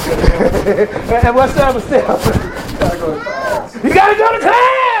 And what's the other step? You got to go to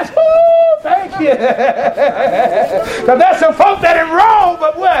class. Woo, thank you. Because there's some folk that enroll,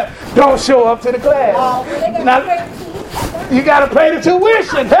 but what? Don't show up to the class. Now, you got to pay the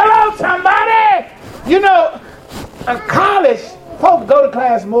tuition. Hello, somebody. You know, college, folk go to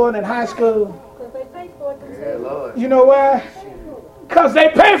class more than high school. You know why? Because they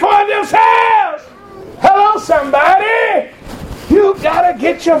pay for it themselves. Hello, somebody. You got to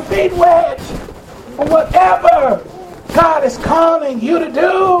get your feet wet for whatever God is calling you to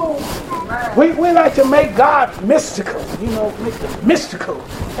do. We like to make God mystical, make it mystical.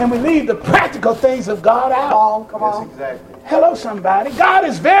 And we leave the practical things of God out. Come on. Yes, exactly. Hello, somebody. God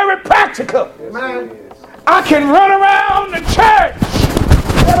is very practical. Amen. I can run around the church.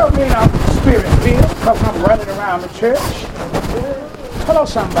 That don't mean I'm spirit-filled because I'm running around the church. Hello,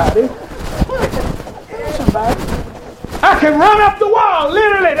 somebody. Somebody. I can run up the wall,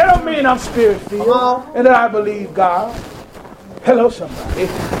 literally. That don't mean I'm spirit-filled and that I believe God. Hello, somebody.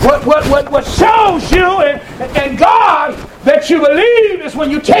 What shows you and God that you believe is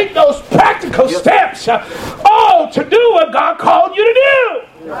when you take those practical steps to do what God called you to do.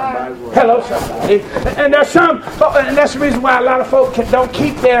 Hello, somebody. And there's some, and that's the reason why a lot of folk don't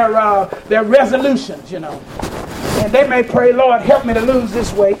keep their resolutions, And they may pray, Lord, help me to lose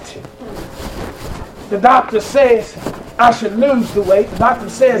this weight. The doctor says I should lose the weight. The doctor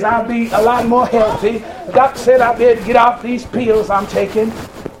says I'll be a lot more healthy. The doctor said I'll be able to get off these pills I'm taking.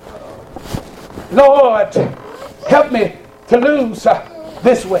 Lord, help me to lose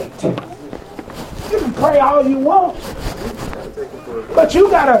this weight. You can pray all you want. But you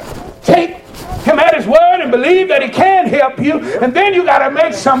got to take him at his word and believe that he can help you. And then you got to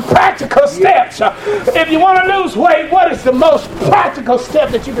make some practical steps. If you want to lose weight, what is the most practical step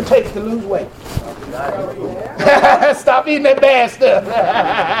that you can take to lose weight? Stop eating that bad stuff.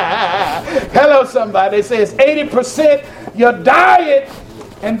 Hello, somebody. It says 80% your diet,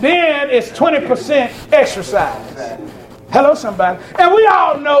 and then it's 20% exercise. Hello, somebody. And we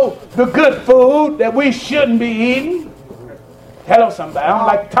all know the good food that we shouldn't be eating. Hello, somebody. I don't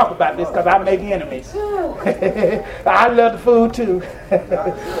like to talk about this because I make enemies. I love the food too.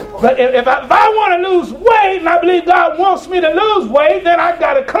 But if I want to lose weight, and I believe God wants me to lose weight, then I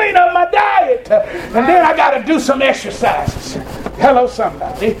got to clean up my diet. And then I got to do some exercises. Hello,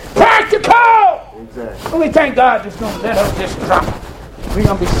 somebody. Practical! Exactly. We thank God just going to let us just drop. We're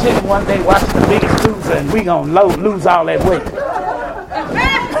going to be sitting one day watching the Biggest Loser, and we're going to lose all that weight.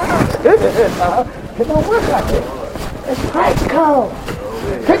 It don't work like that. It's practical.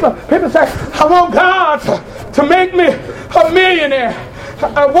 People say, I want God to make me a millionaire.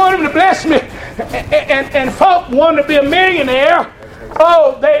 I want him to bless me. And folk want to be a millionaire.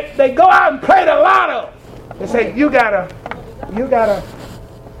 Oh, they go out and play the lotto. They say, you got a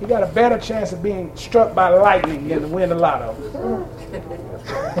better chance of being struck by lightning than to win the lotto.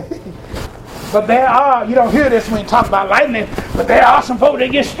 But there are, you don't hear this when you talk about lightning, but there are some folks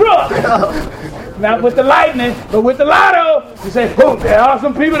that get struck. Not with the lightning, but with the lotto. You say, oh, there are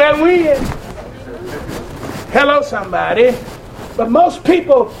some people that win. Hello, somebody. But most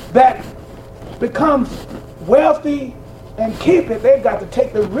people that become wealthy and keep it, they've got to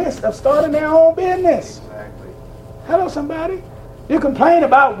take the risk of starting their own business. Exactly. Hello, somebody. You complain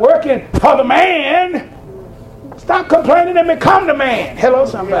about working for the man. Stop complaining and become the man. Hello,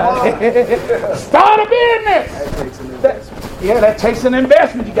 somebody. Start a business. That takes an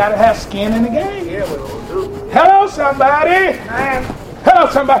investment. You got to have skin in the game. Hello, somebody. Hello,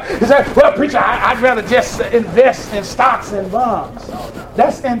 somebody. You say, well, preacher, I'd rather just invest in stocks and bonds.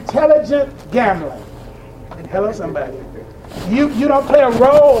 That's intelligent gambling. Hello, somebody. You don't play a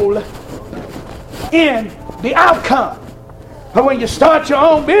role in the outcome. But when you start your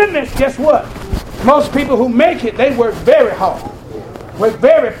own business, guess what? Most people who make it, they work very hard. Work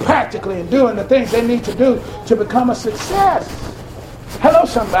very practically in doing the things they need to do to become a success. Hello,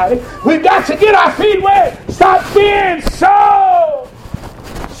 somebody. We've got to get our feet wet. Stop being so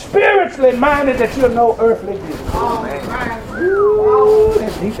spiritually minded that you're no earthly good. Ooh,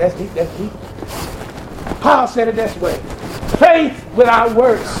 that's deep. Paul said it this way. Faith without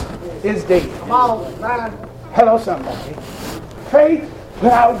works is dead. Hello, somebody. Faith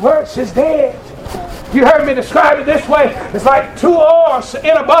without works is dead. You heard me describe it this way. It's like two oars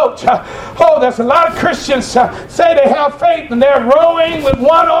in a boat. There's a lot of Christians say they have faith and they're rowing with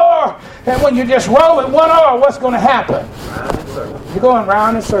one oar. And when you just row with one oar, what's going to happen? You're going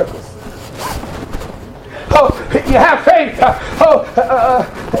round in circles. You have faith.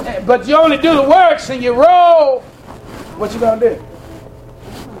 But you only do the works and you row. What you going to do?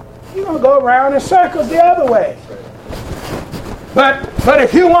 You're going to go around in circles the other way. But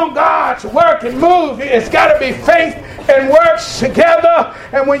if you want God to work and move, it's got to be faith and works together.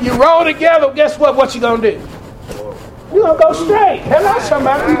 And when you roll together, guess what? What you going to do? You're going to go straight. Hello,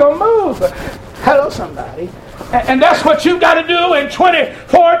 somebody. You're going to move. Hello, somebody. And that's what you got to do in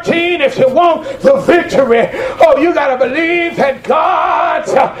 2014 if you want the victory. You got to believe that God,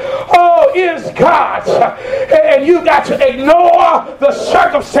 is God. And you got to ignore the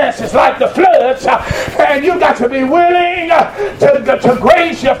circumstances like the floods. And you got to be willing to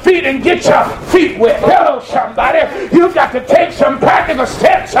graze your feet and get your feet wet. Hello, somebody. You got to take some practical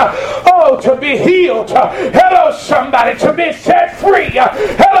steps. To be healed. Hello, somebody. To be set free.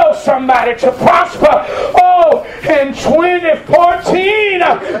 Hello, somebody. To prosper. In 2014,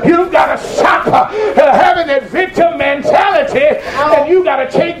 you've got to stop having that victim mentality, and you got to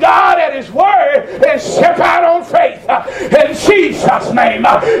take God at His word and step out on faith in Jesus' name.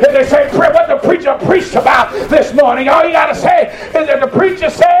 And they say, what the preacher preached about this morning, all you got to say is that the preacher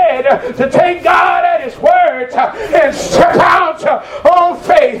said to take God at His word and step out on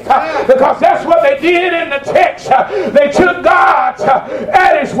faith, because that's what they did in the text. They took God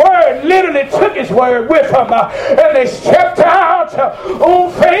at His word, literally took His word with them. And they stepped out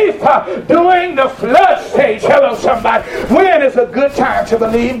on faith during the flood stage. Hello, somebody. When is a good time to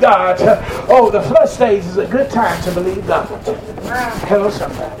believe God? The flood stage is a good time to believe God. Hello,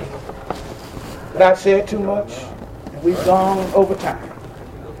 somebody. But I've said too much, and we've gone over time.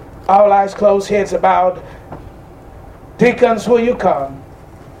 All eyes closed, heads bowed. Deacons, will you come?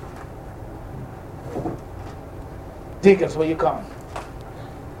 Deacons, will you come?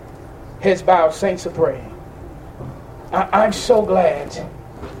 Heads bowed, saints are praying. I'm so glad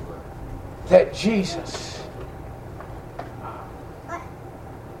that Jesus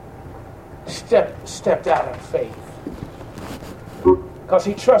stepped out in faith, because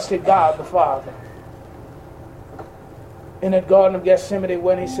He trusted God the Father. In the Garden of Gethsemane,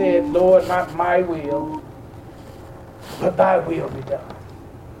 when He said, Lord, not my will, but Thy will be done.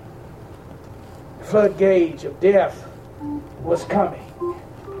 The flood gauge of death was coming.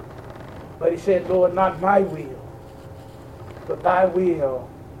 But He said, Lord, not my will, but thy will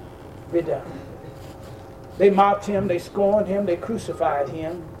be done. They mocked him, they scorned him, they crucified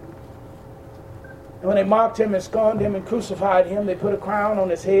him. And when they mocked him and scorned him and crucified him, they put a crown on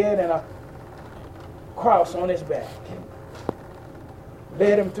his head and a cross on his back.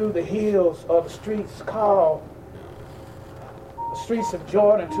 Led him through the hills or the streets called, the streets of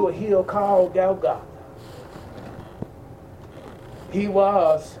Jordan, to a hill called Golgotha. He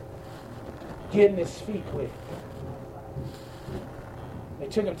was getting his feet wet. They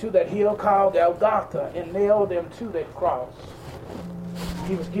took him to that hill called Golgotha and nailed him to that cross.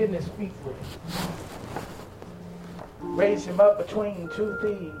 He was getting his feet wet. Raised him up between two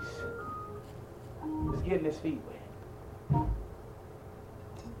thieves. He was getting his feet wet.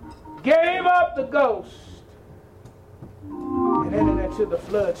 Gave up the ghost and entered into the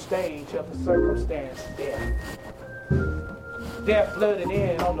flood stage of the circumstance, death. Death flooded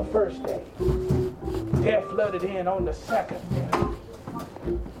in on the first day. Death flooded in on the second day.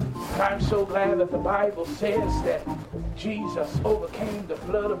 And I'm so glad that the Bible says that Jesus overcame the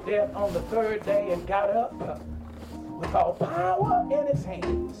flood of death on the third day and got up with all power in his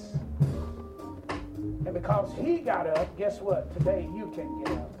hands. And because he got up, guess what? Today you can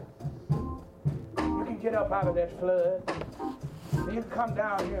get up. You can get up out of that flood. And you can come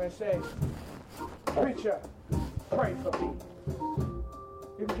down here and say, preacher, pray for me.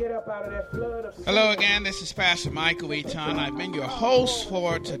 You can get up out of that flood of sin. Hello again, this is Pastor Michael Eaton. I've been your host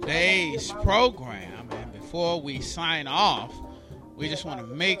for today's program. And before we sign off, we just want to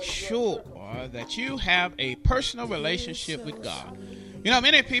make sure that you have a personal relationship with God. You know,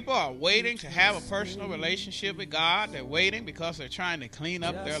 many people are waiting to have a personal relationship with God. They're waiting because they're trying to clean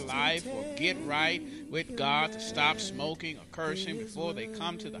up their life or get right with God, to stop smoking or cursing before they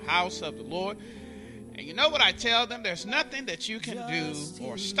come to the house of the Lord. And you know what I tell them? There's nothing that you can do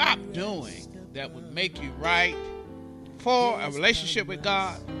or stop doing that would make you right for a relationship with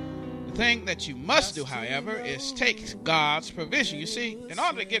God. The thing that you must do, however, is take God's provision. You see, in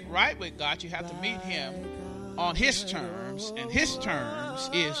order to get right with God, you have to meet him on his terms, and his terms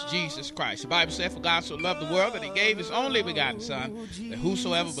is Jesus Christ. The Bible said, for God so loved the world that he gave his only begotten Son, that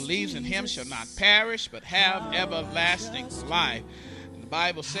whosoever believes in him shall not perish, but have everlasting life. And the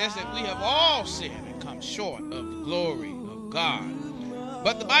Bible says that we have all sinned and come short of the glory of God.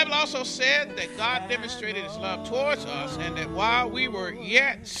 But the Bible also said that God demonstrated his love towards us, and that while we were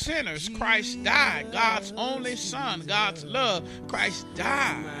yet sinners, Christ died. God's only Son, God's love, Christ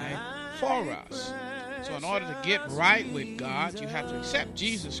died for us. So in order to get right with God, you have to accept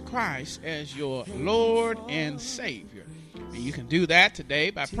Jesus Christ as your Lord and Savior. And you can do that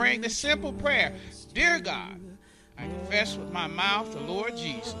today by praying this simple prayer. Dear God, I confess with my mouth the Lord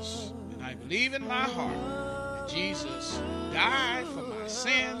Jesus, and I believe in my heart that Jesus died for my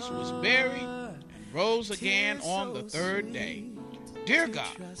sins, was buried, and rose again on the third day. Dear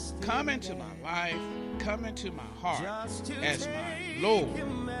God, come into my life, come into my heart as my Lord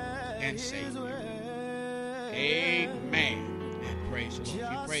and Savior. Amen. And praise the Lord.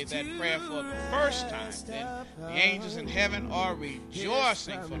 If you prayed that prayer for the first time, then the angels in heaven are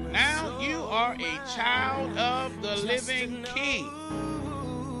rejoicing, for now you are a child of the living King.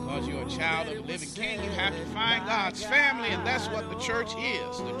 Because you're a child of the living King, you have to find God's family, and that's what the church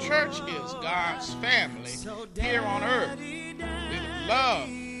is. The church is God's family here on earth. We would love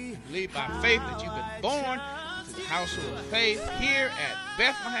to believe by faith that you've been born into the household of faith here at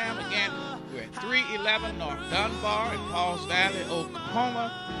Bethlehem. Again, we're at 311 North Dunbar in Pauls Valley,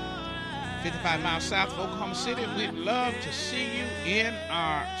 Oklahoma, 55 miles south of Oklahoma City. We'd love to see you in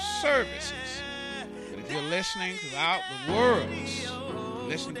our services. But if you're listening throughout the world,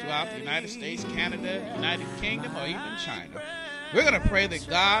 listening throughout the United States, Canada, United Kingdom, or even China, we're going to pray that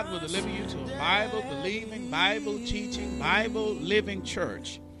God will deliver you to a Bible-believing, Bible-teaching, Bible-living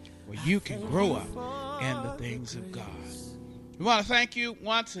church where you can grow up in the things of God. We want to thank you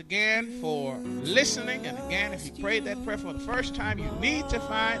once again for listening. And again, if you prayed that prayer for the first time, you need to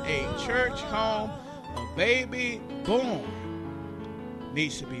find a church home. A baby born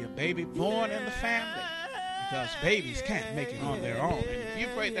needs to be a baby born in the family, because babies can't make it on their own. And if you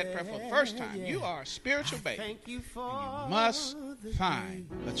prayed that prayer for the first time, you are a spiritual baby, and you must find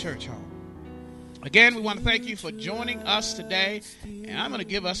a church home. Again, we want to thank you for joining us today, and I'm going to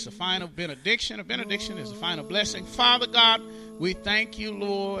give us a final benediction. A benediction is a final blessing. Father God, we thank you,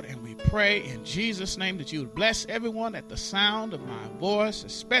 Lord, and we pray in Jesus' name that you would bless everyone at the sound of my voice,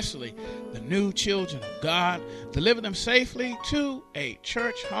 especially the new children of God. Deliver them safely to a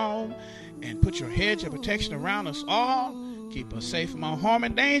church home, and put your hedge of protection around us all. Keep us safe from all harm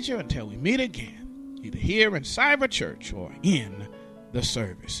and danger until we meet again, either here in Cyber Church or in the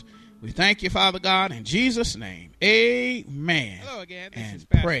service. We thank you, Father God, in Jesus' name. Amen. Hello again. This is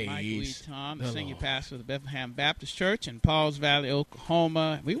Pastor Mike Lee Tom, the senior pastor of the Bethlehem Baptist Church in Pauls Valley,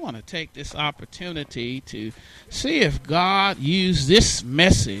 Oklahoma. We want to take this opportunity to see if God used this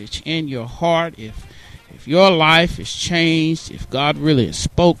message in your heart, if your life is changed, if God really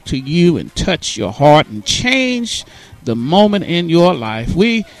spoke to you and touched your heart and changed the moment in your life.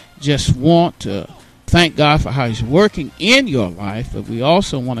 We just want to thank God for how he's working in your life, but we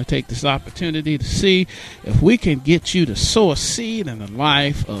also want to take this opportunity to see if we can get you to sow a seed in the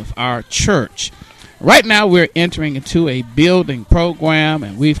life of our church. Right now we're entering into a building program,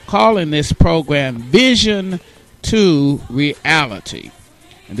 and we've calling this program Vision to Reality.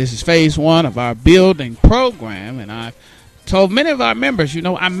 And this is phase 1 of our building program, and I've told many of our members,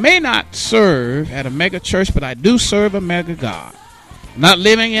 I may not serve at a mega church, but I do serve a mega God. Not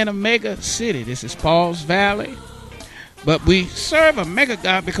living in a mega city. This is Pauls Valley. But we serve a mega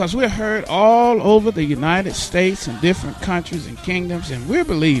God because we're heard all over the United States and different countries and kingdoms. And we're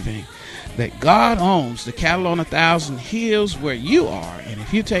believing that God owns the cattle on 1,000 hills where you are. And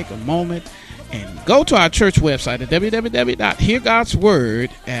if you take a moment and go to our church website at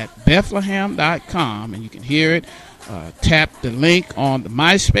www.heargodsword@bethlehem.com, and you can hear it. Tap the link on the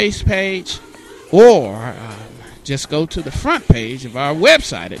MySpace page, or just go to the front page of our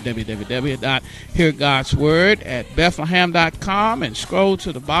website at www.heargodsword@bethlehem.com and scroll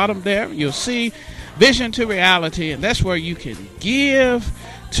to the bottom there. You'll see Vision to Reality, and that's where you can give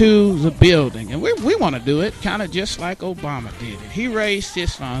to the building. And we want to do it kind of just like Obama did it. He raised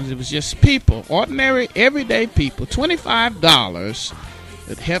his funds. It was just people, ordinary, everyday people, $25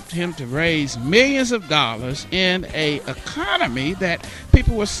 that helped him to raise millions of dollars in a economy that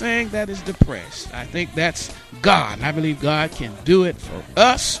people were saying that is depressed. I think that's God, and I believe God can do it for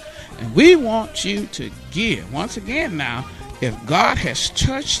us, and we want you to give. Once again now, if God has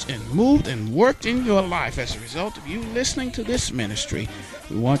touched and moved and worked in your life as a result of you listening to this ministry,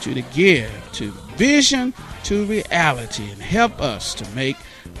 we want you to give to Vision to Reality and help us to make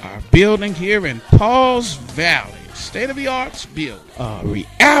our building here in Pauls Valley, state-of-the-art build,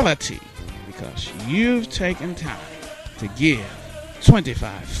 reality, because you've taken time to give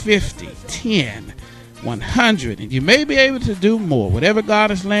 25, 50, 10, 100, and you may be able to do more. Whatever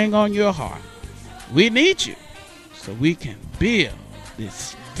God is laying on your heart, we need you so we can build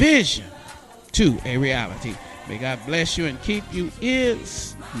this vision to a reality. May God bless you and keep you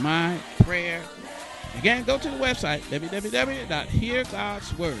is my prayer. Again, go to the website,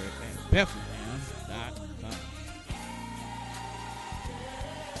 www.heargodsword@bethlehem.com.